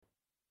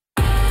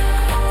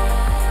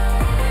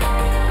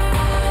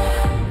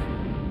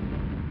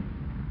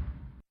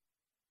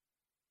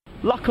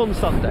Luck on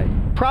Sunday,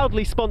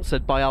 proudly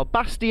sponsored by Al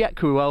Basti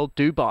Equiworld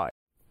Dubai.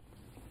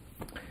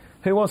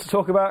 Who wants to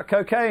talk about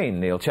cocaine,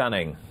 Neil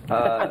Channing?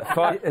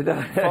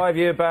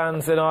 5-year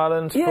bans in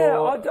Ireland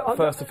for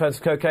first offence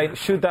of cocaine.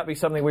 Should that be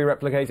something we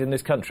replicate in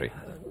this country?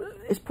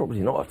 It's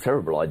probably not a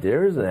terrible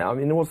idea, isn't it? I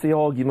mean, what's the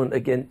argument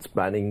against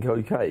banning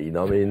cocaine?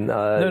 I mean...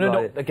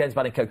 not against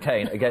banning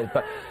cocaine,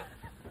 but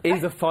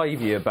is a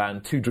 5-year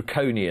ban too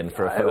draconian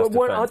for a first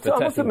offence? I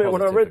must admit,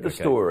 when I read the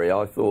story,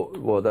 I thought,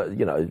 well,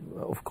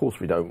 of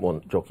course we don't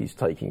want jockeys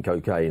taking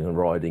cocaine and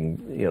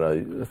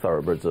riding,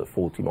 thoroughbreds at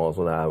 40 miles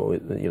an hour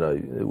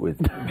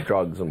with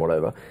drugs and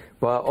whatever.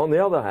 But on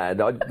the other hand,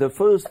 the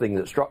first thing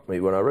that struck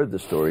me when I read the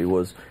story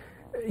was,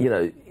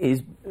 shouldn't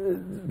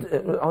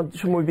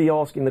we be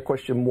asking the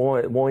question,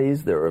 why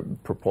is there a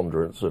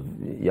preponderance of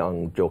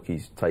young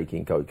jockeys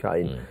taking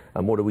cocaine,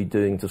 and what are we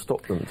doing to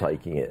stop them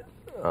taking it?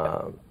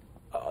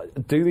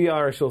 Do the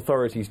Irish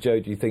authorities, Joe,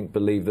 do you think,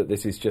 believe that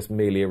this is just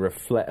merely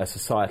a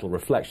societal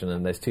reflection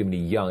and there's too many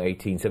young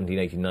 18, 17,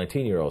 18,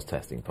 19-year-olds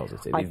testing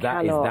positive? Is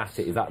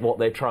that what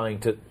they're trying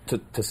to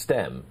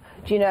stem?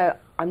 Do you know,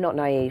 I'm not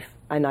naive,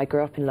 and I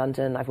grew up in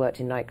London, I've worked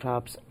in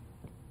nightclubs,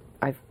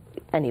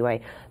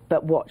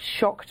 but what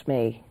shocked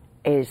me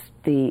is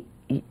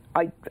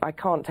I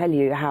can't tell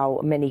you how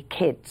many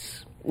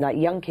kids, like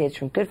young kids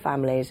from good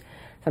families,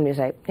 somebody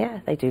will say, yeah,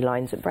 they do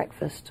lines at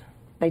breakfast,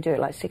 they do it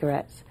like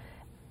cigarettes,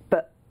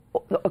 but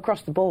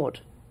across the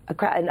board,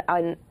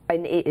 and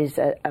it is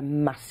a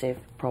massive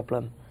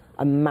problem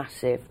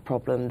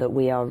that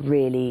we are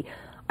really,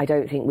 I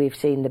don't think we've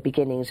seen the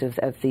beginnings of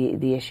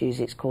the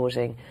issues it's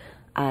causing,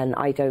 and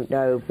I don't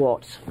know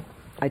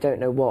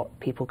what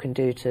people can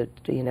do to,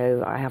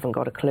 I haven't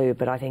got a clue,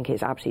 but I think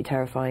it's absolutely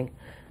terrifying.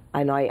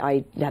 And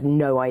I had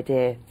no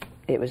idea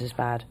it was as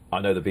bad. I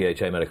know the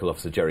BHA medical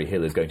officer, Jerry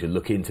Hill, is going to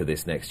look into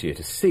this next year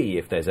to see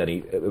if there's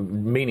any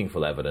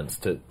meaningful evidence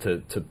to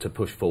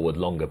push forward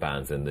longer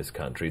bans in this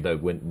country, though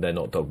they're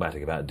not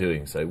dogmatic about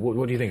doing so.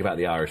 What do you think about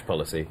the Irish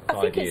policy? I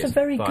think it's a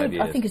very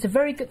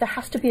good, there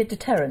has to be a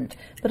deterrent,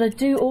 but I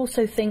do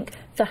also think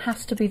there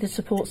has to be the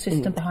support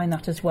system behind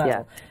that as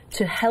well,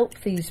 to help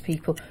these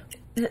people.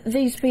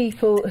 These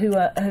people who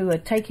are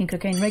taking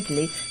cocaine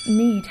regularly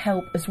need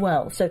help as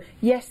well. So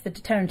yes, the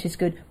deterrent is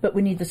good, but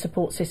we need the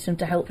support system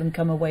to help them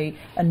come away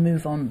and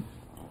move on.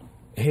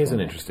 Here's an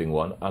interesting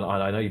one, and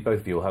I know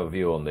both of you will have a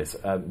view on this.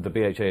 The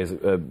BHA has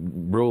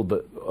ruled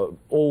that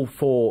all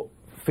 4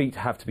 feet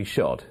have to be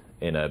shod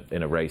in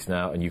a race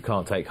now, and you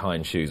can't take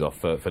hind shoes off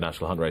for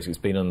National Hunt Racing. It's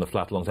been on the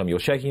flat a long time. You're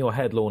shaking your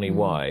head, Lornie.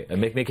 Why?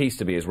 And Mick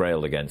Easterby has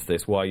railed against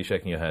this. Why are you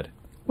shaking your head?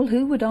 Well,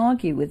 who would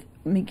argue with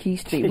Mick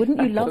Easterby?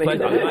 Wouldn't you love to?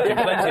 Plenty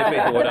of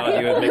people would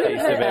argue with Mick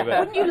Easterby. But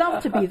wouldn't you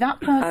love to be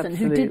that person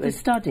who did the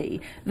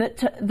study that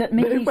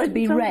Mick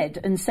Easterby read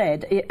and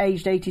said,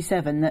 aged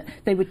 87, that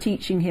they were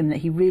teaching him that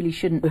he really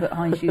shouldn't put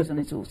hind shoes on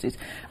his horses?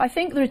 I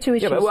think there are 2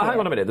 issues. Yeah, but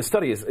hang on a minute. The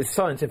study is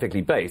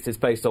scientifically based. It's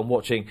based on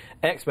watching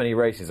X many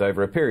races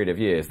over a period of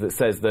years that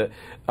says that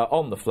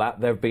on the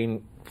flat there have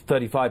been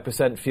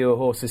 35% fewer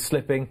horses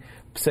slipping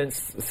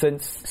since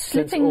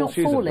slipping, all not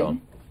shoes falling. have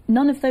gone.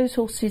 None of those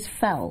horses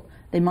fell.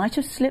 They might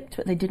have slipped,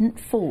 but they didn't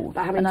fall.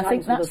 But how many and I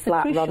think times that's the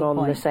flat crucial run on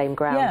point. the same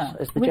ground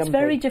as the it's jumping?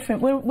 very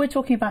different. We're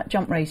talking about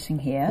jump racing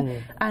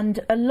here, and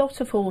a lot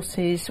of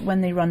horses,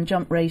 when they run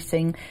jump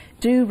racing,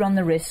 do run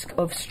the risk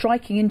of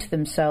striking into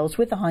themselves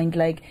with the hind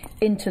leg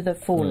into the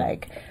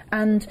foreleg.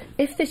 And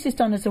if this is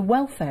done as a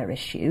welfare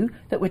issue,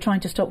 that we're trying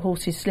to stop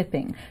horses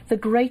slipping, the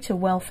greater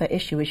welfare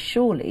issue is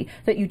surely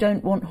that you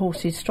don't want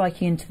horses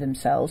striking into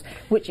themselves,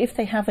 which if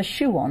they have a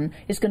shoe on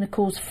is going to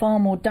cause far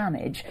more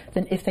damage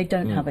than if they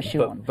don't have a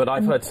shoe on. But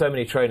I've heard so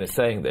many trainers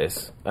saying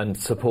this and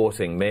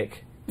supporting Mick,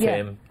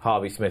 Tim,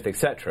 Harvey Smith,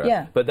 etc.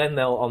 Yeah. But then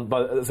they'll,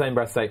 by the same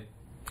breath, say,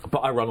 but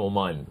I run all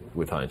mine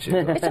with hind shoes.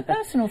 It's a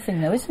personal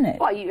thing, though, isn't it?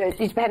 Well, it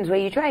depends where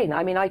you train.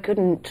 I mean, I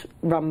couldn't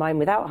run mine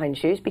without hind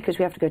shoes because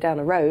we have to go down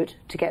a road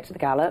to get to the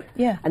gallop,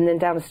 and then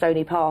down a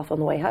stony path on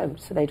the way home,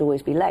 so they'd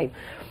always be lame.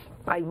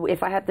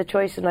 If I had the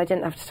choice and I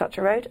didn't have to touch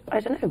a road, I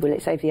don't know, will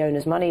it save the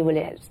owner's money? Will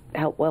it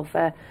help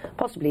welfare?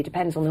 Possibly,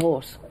 depends on the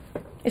horse.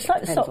 It's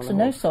like the socks and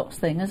no socks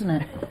thing, isn't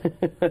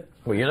it?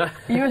 Well, you know...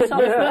 You're a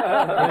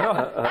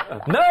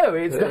sock. No,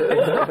 it's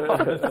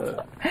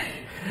not.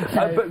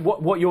 No. But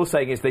what you're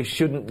saying is they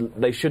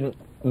shouldn't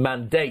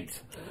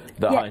mandate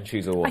that hind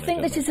shoes are worn. I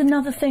think this is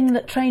another thing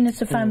that trainers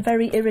have found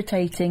very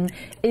irritating,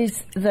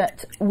 is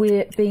that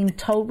we're being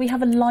told we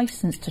have a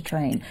licence to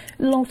train.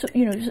 A lot of,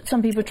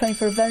 some people train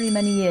for very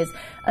many years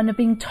and are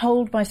being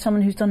told by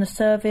someone who's done a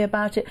survey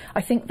about it.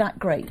 I think that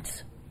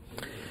grates.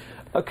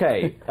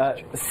 OK,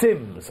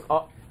 Sims.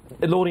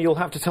 Lorna, you'll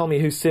have to tell me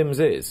who Sims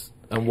is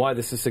and why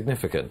this is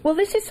significant. Well,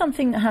 this is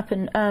something that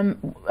happened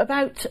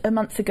about a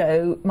month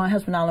ago. My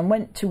husband Alan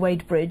went to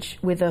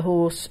Wadebridge with a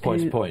horse...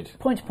 Point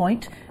to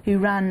Point, who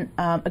ran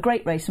a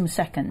great race and was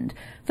second.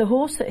 The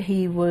horse that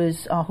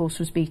our horse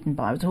was beaten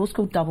by was a horse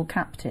called Double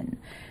Captain.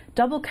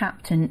 Double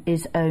Captain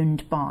is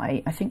owned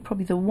by, I think,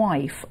 probably the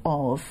wife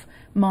of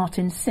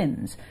Martin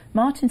Sims.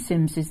 Martin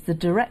Sims is the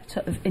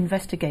Director of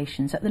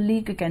Investigations at the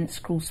League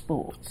Against Cruel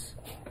Sports.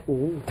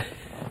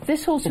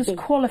 This horse was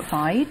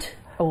qualified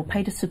or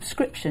paid a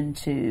subscription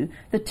to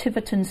the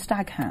Tiverton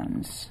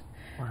Staghounds.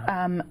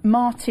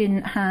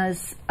 Martin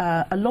has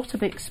a lot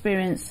of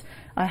experience.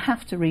 I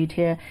have to read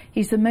here.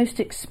 He's the most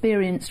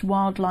experienced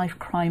wildlife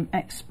crime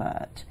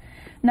expert.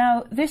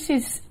 Now, this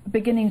is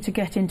beginning to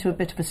get into a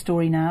bit of a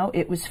story now.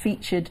 It was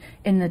featured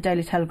in the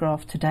Daily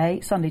Telegraph today,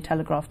 Sunday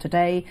Telegraph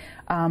today,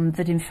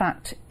 that in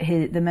fact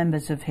the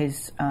members of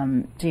his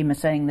team are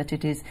saying that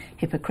it is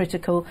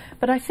hypocritical.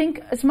 But I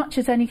think as much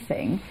as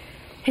anything,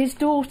 his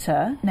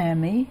daughter,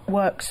 Naomi,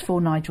 works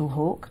for Nigel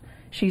Hawke.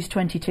 She's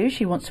 22.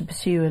 She wants to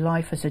pursue a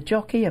life as a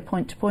jockey, a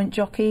point-to-point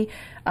jockey.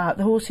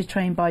 The horse is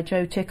trained by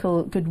Joe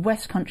Tickle, good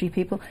West Country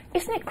people.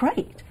 Isn't it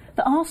great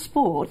that our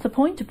sport, the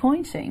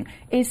point-to-pointing,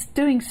 is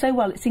doing so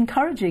well? It's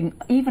encouraging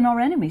even our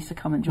enemies to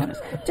come and join us.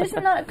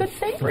 Isn't that a good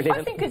thing? Brilliant.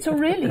 I think it's a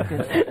really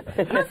good thing.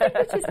 And I think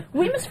it is.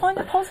 We must find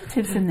the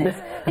positives in this.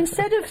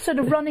 Instead of sort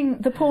of running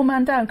the poor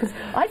man down, because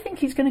I think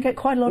he's going to get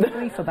quite a lot of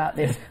grief about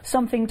this,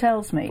 something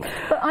tells me.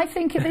 But I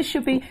think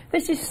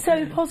this is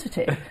so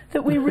positive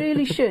that we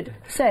really should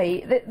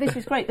say that this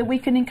is great, that we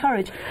can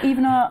encourage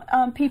even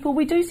our people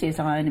we do see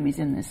as our enemies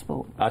in this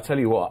sport. I tell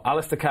you what,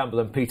 Alistair Campbell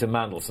and Peter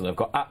Mandelson have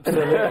got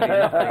absolutely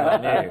nothing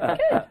on you.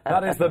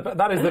 That is the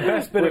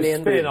best bit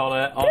Brilliant. of spin on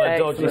a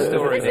dodgy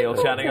story, Neil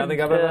Channing, I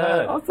think I've ever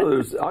heard. I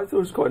thought it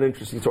was quite an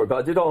interesting story, but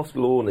I did ask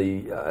Lorne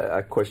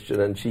a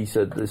question, and she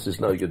said this is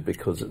no good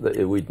because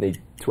we'd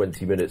need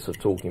 20 minutes of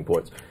talking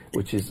points,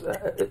 which is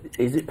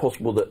it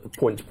possible that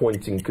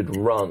point-pointing could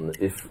run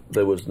if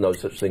there was no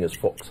such thing as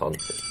fox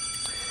hunting?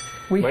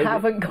 We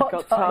haven't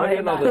got time. Maybe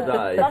another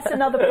day. That's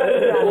another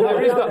programme.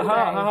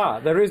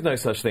 Well, there is no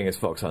such thing as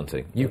fox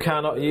hunting. You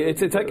cannot.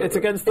 It's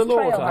against the It's law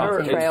trail to hunt.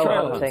 hunting. It's Trail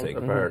trail hunting. hunting.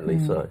 Apparently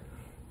so.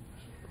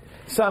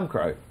 Sam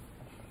Crow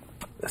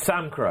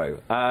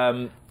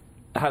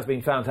has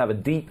been found to have a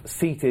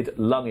deep-seated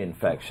lung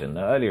infection.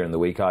 Now, earlier in the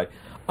week, I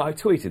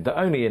tweeted that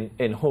only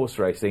in horse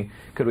racing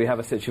could we have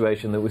a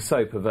situation that was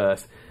so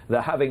perverse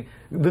that having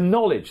the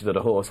knowledge that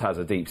a horse has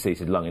a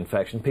deep-seated lung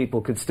infection,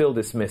 people could still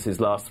dismiss his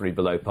last 3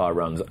 below-par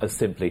runs as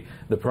simply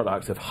the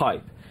product of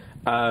hype.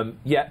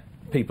 Yet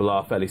people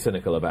are fairly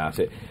cynical about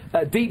it.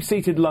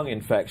 Deep-seated lung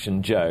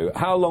infection, Joe,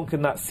 how long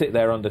can that sit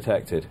there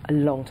undetected? A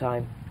long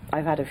time.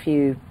 I've had a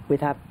few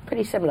with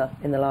pretty similar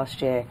in the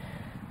last year,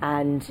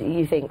 and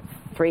you think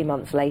 3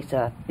 months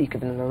later you give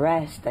them a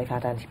rest, they've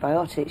had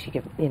antibiotics, you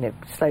give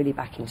slowly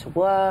back into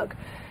work,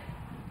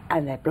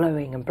 and they're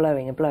blowing and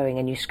blowing and blowing,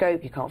 and you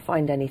scope, you can't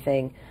find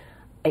anything.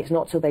 It's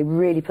not till they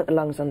really put the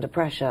lungs under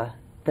pressure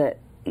that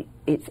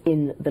it's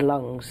in the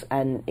lungs,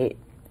 and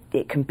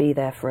it can be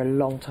there for a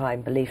long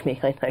time. Believe me,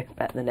 I know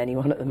better than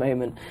anyone at the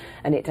moment,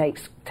 and it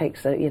takes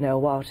a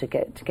while to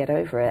get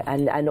over it.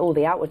 And all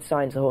the outward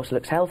signs, the horse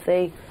looks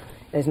healthy.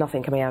 There's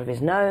nothing coming out of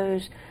his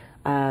nose.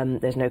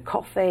 There's no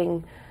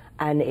coughing,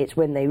 and it's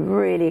when they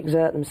really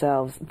exert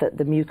themselves that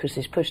the mucus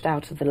is pushed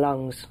out of the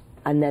lungs,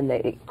 and then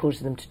it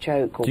causes them to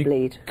choke or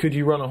bleed. Could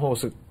you run a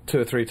horse 2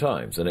 or 3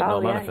 times and it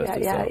not manifest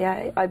itself?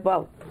 Yeah.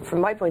 Well, from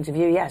my point of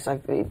view, yes.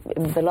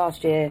 The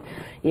last year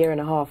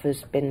and a half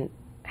has been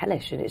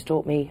hellish, and it's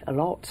taught me a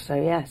lot. So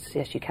yes,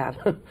 you can.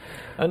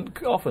 And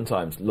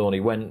oftentimes,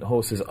 Lorne, when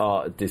horses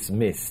are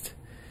dismissed,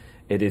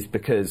 it is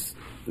because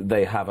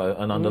they have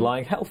an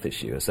underlying health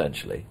issue,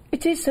 essentially.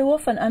 It is so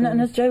often, and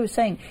as Joe was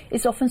saying,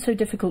 it's often so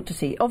difficult to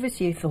see.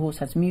 Obviously, if the horse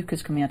has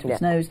mucus coming out of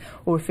its nose,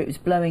 or if it was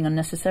blowing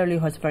unnecessarily,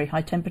 or has a very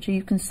high temperature,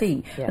 you can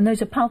see. Yeah. And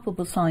those are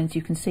palpable signs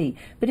you can see.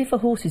 But if a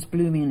horse is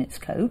blooming in its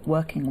coat,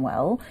 working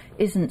well,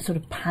 isn't sort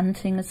of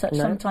panting as such,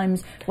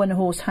 sometimes when a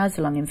horse has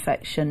a lung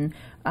infection,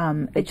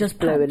 it just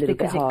blow a pants little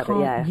because bit harder,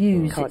 it can't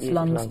use can't its use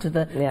lungs to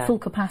the full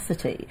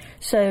capacity.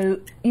 So,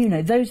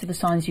 those are the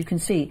signs you can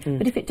see.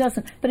 But if it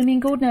doesn't... But, I mean,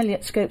 Gordon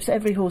Elliott scopes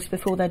every horse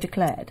before they're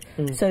declared.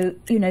 So,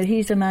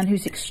 he's a man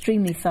who's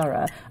extremely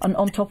thorough and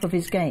on top of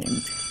his game.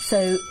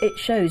 So it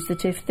shows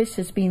that if this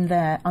has been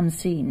there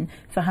unseen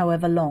for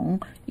however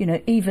long,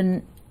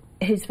 even...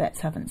 his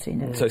vets haven't seen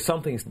it. So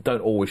some things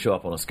don't always show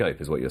up on a scope,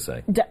 is what you're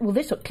saying? Well,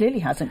 this clearly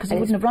hasn't, because he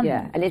wouldn't have run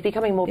them. And it's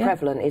becoming more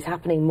prevalent. It's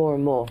happening more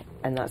and more,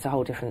 and that's a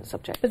whole different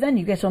subject. But then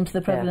you get onto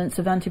the prevalence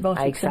of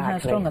antibiotics and how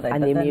strong are they,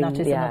 and but then that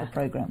is another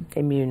programme.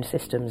 Immune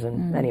systems,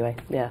 and anyway,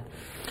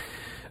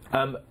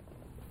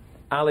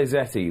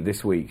 Alizetti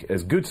this week,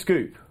 as good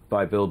scoop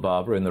by Bill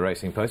Barber in the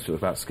Racing Post, talked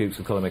about scoops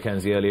with Colin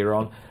McKenzie earlier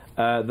on,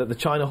 that the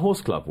China Horse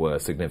Club were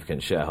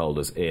significant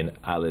shareholders in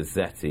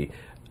Alizetti.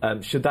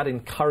 Should that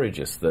encourage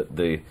us that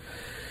the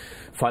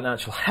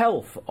financial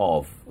health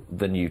of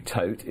the new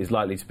tote is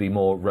likely to be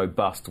more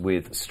robust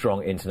with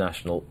strong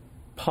international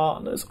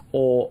partners,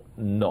 or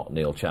not,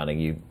 Neil Channing?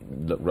 You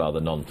look rather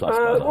nonplussed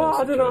by the whole I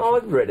don't situation. know.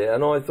 I've read it,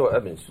 and I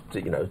thought,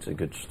 it's a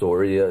good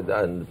story.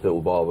 And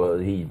Bill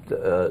Barber, he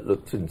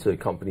looked into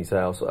Company's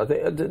House. I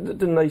think,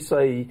 didn't they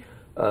say...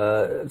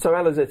 so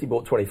Alizetti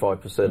bought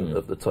 25%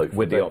 of the tote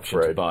with the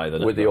option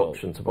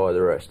to buy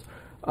the rest.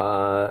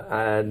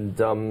 I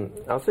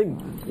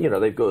think,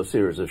 they've got a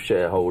series of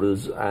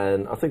shareholders,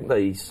 and I think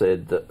they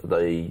said that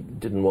they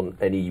didn't want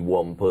any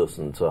one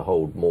person to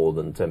hold more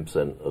than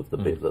 10% of the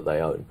bit that they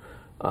own.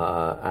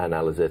 and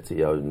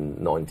Alizetti own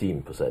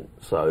 19%.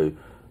 So,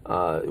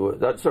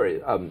 the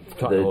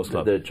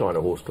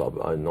China Horse Club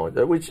own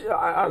 9%, which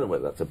I don't know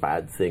whether that's a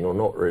bad thing or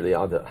not. Really,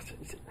 I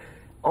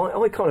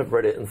kind of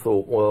read it and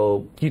thought,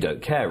 well, you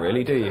don't care,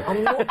 really, do you?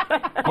 I'm not.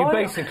 You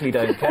basically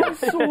don't care. I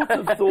sort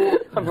of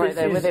thought I'm right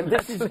there with him.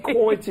 This is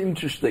quite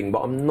interesting, but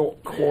I'm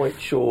not quite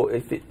sure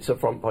if it's a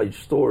front page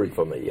story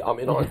for me. I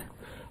mean,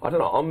 I don't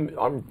know.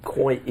 I'm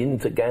quite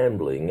into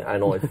gambling,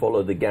 and I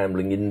follow the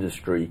gambling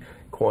industry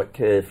quite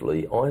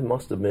carefully. I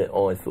must admit,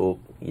 I thought,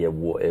 yeah,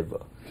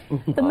 whatever.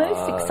 The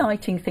most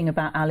exciting thing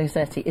about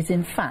Alizetti is,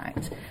 in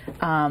fact,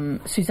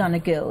 Susanna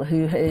Gill,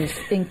 who is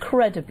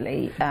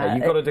incredibly you've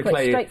got to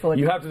declare straightforward.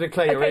 You have to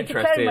declare your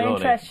interest in on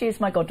interest. it. She is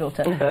my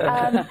goddaughter.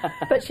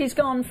 But she's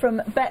gone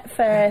from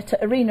Betfair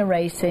to Arena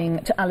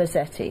Racing to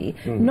Alizetti.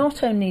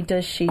 Not only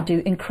does she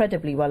do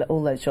incredibly well at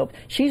all those jobs,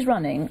 she's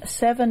running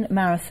 7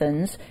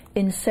 marathons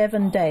in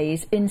 7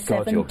 days in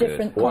 7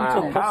 different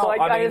continents.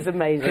 That is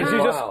amazing. Could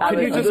you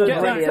just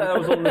get that?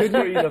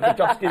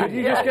 Could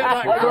you just get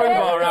that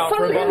crowbar out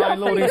from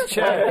behind Lordie's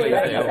chair,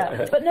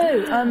 please? But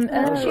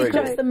no, she's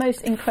just the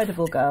most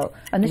incredible girl,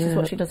 and this is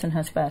what she does in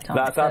her spare time.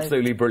 That's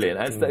absolutely brilliant.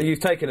 And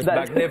you've taken us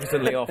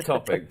magnificently off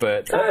topic,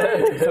 but so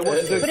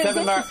what do you do?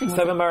 7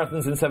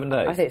 marathons in 7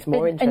 days? I think it's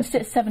more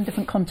interesting. In 7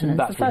 different continents.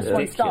 That's the first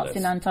ridiculous. one starts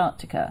in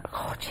Antarctica.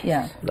 Oh, jeez.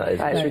 Yeah. That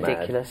is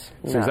ridiculous.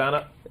 No.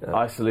 Susanna,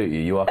 I salute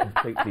you. You are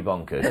completely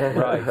bonkers.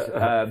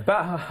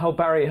 Right.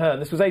 Barry Hearn.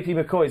 This was AP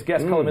McCoy's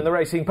guest column in the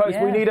Racing Post.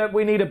 Yeah.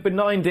 We need a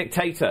benign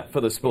dictator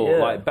for the sport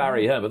like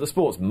Barry Hearn, but the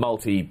sport's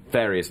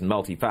multivarious and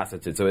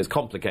multifaceted, so it's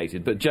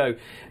complicated. But Joe,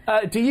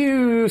 do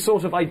you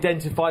sort of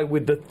identify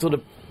with the sort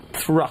of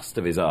thrust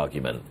of his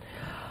argument?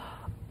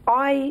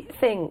 I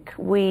think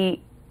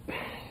we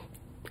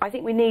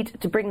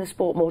need to bring the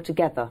sport more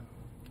together.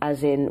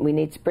 As in, we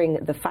need to bring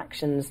the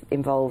factions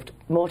involved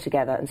more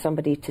together and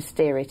somebody to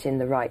steer it in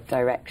the right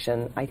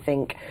direction. I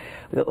think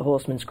we've got the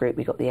Horsemen's Group,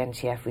 we've got the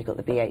NTF, we've got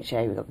the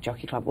BHA, we've got the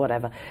Jockey Club,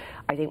 whatever.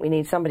 I think we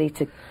need somebody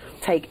to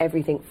take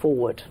everything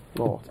forward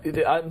more.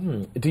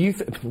 Do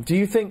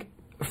you think,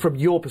 from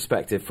your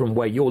perspective, from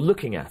where you're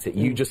looking at it,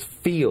 you just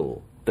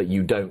feel that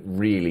you don't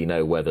really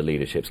know where the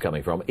leadership's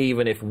coming from,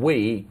 even if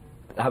we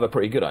have a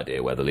pretty good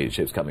idea where the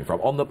leadership's coming from?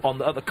 At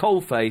the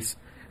coalface,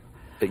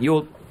 that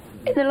you're...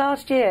 In the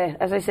last year,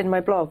 as I said in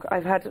my blog,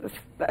 I've had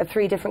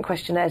 3 different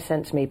questionnaires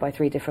sent to me by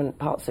 3 different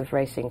parts of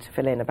racing to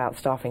fill in about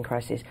staffing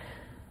crisis.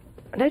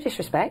 No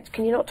disrespect,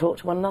 can you not talk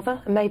to one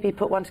another and maybe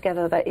put one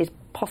together that is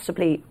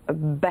possibly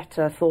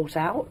better thought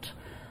out?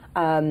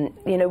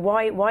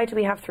 Why do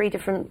we have 3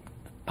 different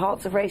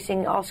parts of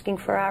racing asking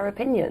for our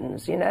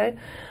opinions,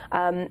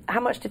 How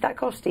much did that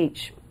cost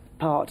each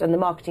part and the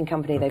marketing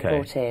company they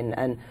brought in?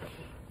 And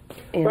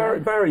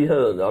Barry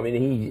Hearn, I mean,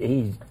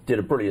 he did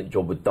a brilliant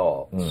job with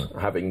darts,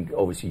 having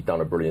obviously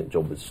done a brilliant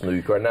job with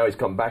snooker, and now he's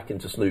come back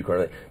into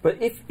snooker. But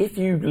if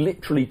you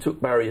literally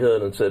took Barry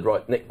Hearn and said,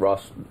 right, Nick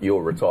Russ,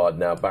 you're retired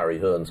now, Barry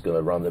Hearn's going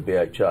to run the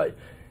BHA,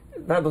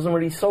 that doesn't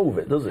really solve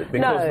it, does it?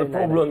 Because the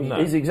problem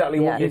is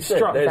exactly what you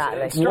said.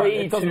 There's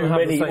way too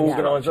many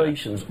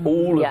organisations,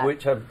 all of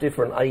which have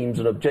different aims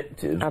and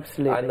objectives.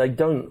 Absolutely. And they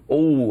don't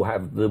all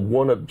have the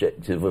one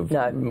objective of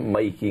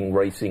making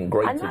racing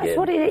great again. And that's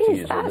what it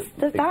is.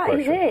 That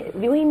is it.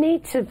 We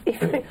need to,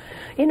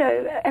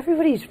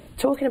 everybody's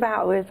talking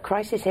about with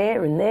crisis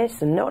here and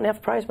this and not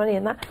enough prize money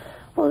and that.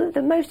 Well,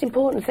 the most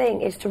important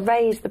thing is to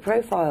raise the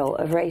profile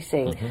of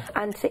racing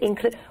and to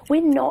include...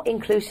 We're not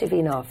inclusive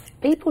enough.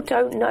 People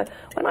don't know.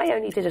 When I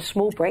only did a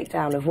small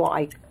breakdown of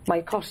what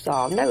my costs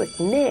are, nowhere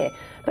near.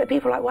 But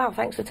people are like, wow,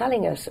 thanks for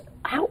telling us.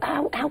 How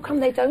come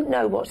they don't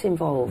know what's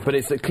involved? But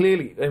it's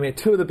clearly... I mean,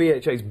 2 of the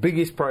BHA's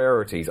biggest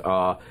priorities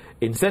are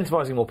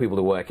incentivising more people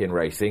to work in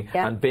racing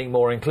and being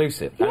more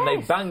inclusive. Yes. And they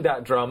banged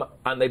that drum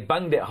and they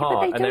banged it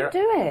hard. But they don't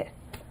do it.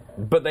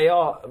 But they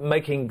are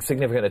making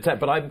significant attempts.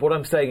 But what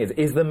I'm saying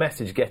is the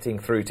message getting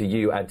through to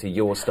you and to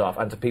your staff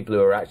and to people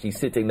who are actually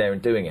sitting there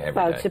and doing it every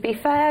day? Well, to be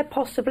fair,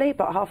 possibly,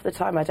 but half the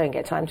time I don't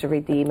get time to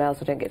read the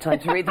emails, I don't get time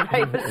to read the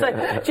papers. So,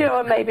 do you know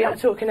what, maybe I'm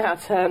talking out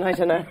of turn, I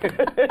don't know.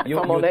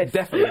 You're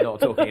definitely not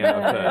talking out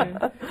of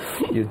turn.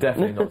 You're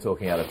definitely not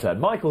talking out of turn.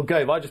 Michael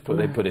Gove,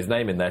 they put his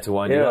name in there to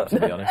wind you up, to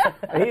be honest.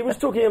 He was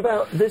talking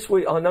about, this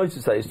week, I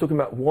noticed that, he's talking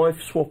about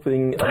wife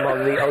swapping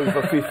among the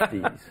over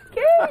 50s.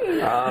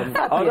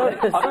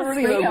 I don't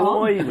really know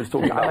why he was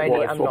talking about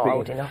wife I'm swapping. not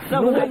old enough.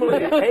 No,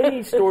 normally,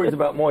 any stories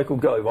about Michael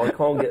Gove, I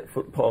can't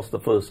get past the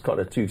first kind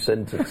of 2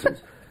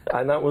 sentences.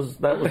 And that was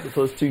the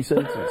first 2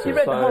 sentences. You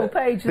read the whole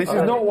page. This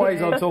is not why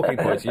he's on talking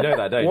points. You know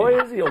that, don't you? Why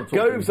is he on talking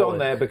points? Gove's on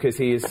there because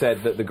he has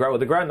said that the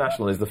Grand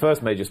National is the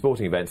first major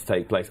sporting event to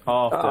take place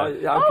after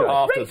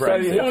Brexit,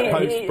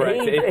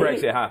 post-Brexit, if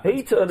Brexit happens.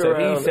 He turned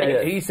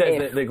around. He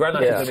said that the Grand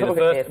National is going to be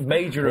the first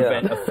major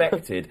event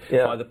affected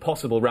by the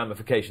possible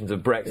ramifications of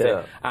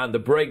Brexit and the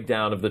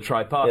breakdown of the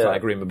tripartite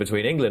agreement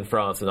between England,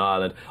 France and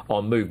Ireland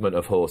on movement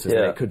of horses.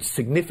 And it could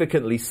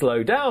significantly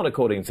slow down,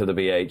 according to the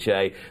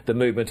BHA, the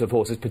movement of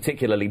horses,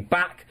 particularly necessarily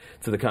back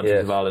to the countries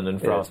Yes. of Ireland and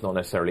France, Yes. not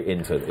necessarily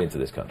into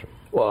this country.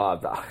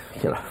 Well,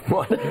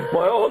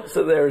 my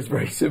answer there is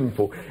very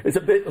simple. It's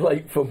a bit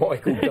late for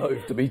Michael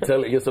Gove to be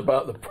telling us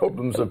about the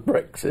problems of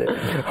Brexit.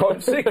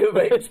 I'm sick of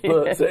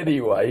experts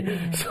anyway.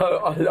 So,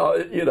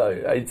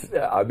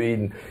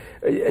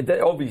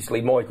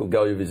 obviously Michael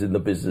Gove is in the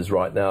business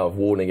right now of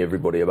warning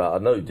everybody about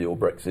a no-deal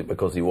Brexit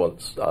because he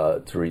wants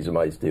Theresa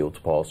May's deal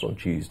to pass on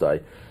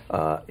Tuesday.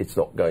 It's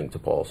not going to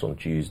pass on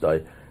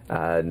Tuesday.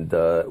 And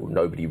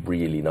nobody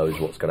really knows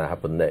what's going to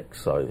happen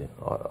next, so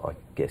I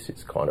guess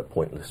it's kind of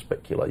pointless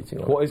speculating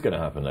on What is going to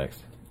happen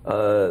next?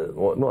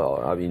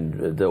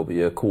 There'll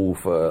be a call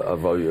for a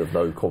vote of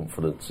no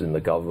confidence in the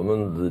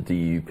government. The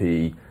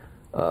DUP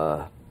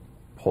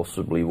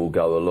possibly will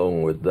go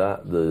along with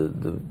that.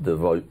 The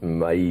vote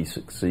may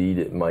succeed,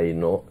 it may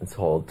not. It's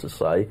hard to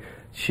say.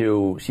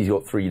 She's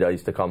got 3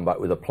 days to come back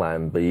with a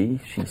plan B.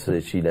 She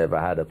says she never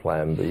had a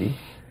plan B.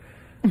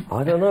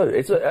 I don't know.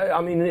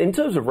 In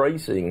terms of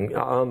racing,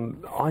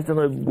 I don't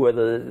know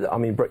whether.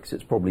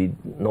 Brexit's probably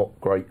not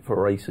great for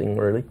racing,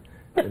 really,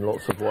 in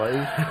lots of ways.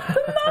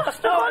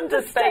 Master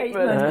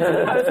understatement.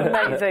 That was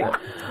amazing.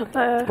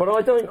 But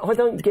I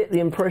don't get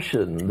the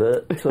impression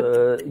that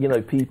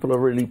people are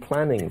really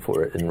planning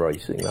for it in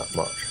racing that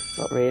much.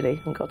 Not really.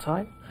 Haven't got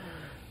time.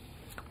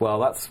 Well,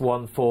 that's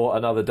one for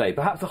another day,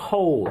 perhaps a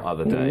whole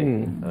other day,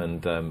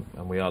 and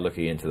we are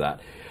looking into that.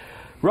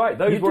 Right,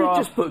 those You were did our...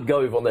 just put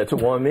Gove on there to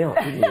wind me up,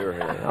 didn't you?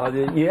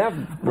 You have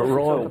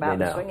riled me About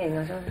now. swinging.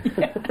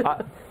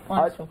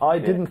 I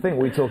didn't think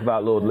we'd talk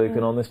about Lord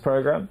Lucan on this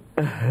programme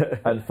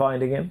and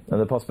finding him and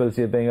the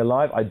possibility of being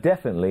alive. I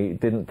definitely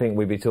didn't think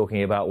we'd be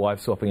talking about wife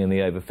swapping in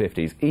the over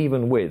 50s,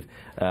 even with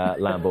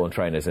Lamborn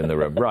trainers in the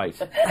room. Right.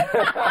 Oh,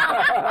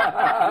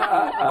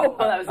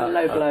 that was a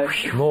low blow.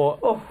 More.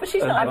 But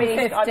she's not I'm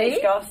 50.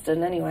 East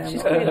Garston anyway.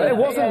 It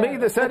wasn't me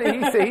that said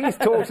it. He's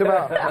talked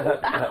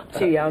about.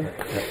 Too young.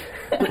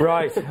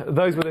 Right,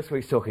 those were this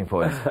week's talking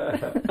points.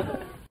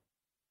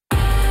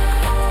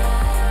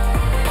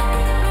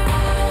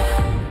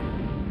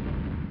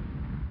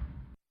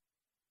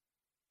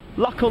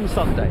 Luck on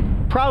Sunday,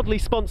 proudly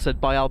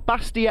sponsored by Al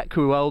Basti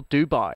Equiworld Dubai.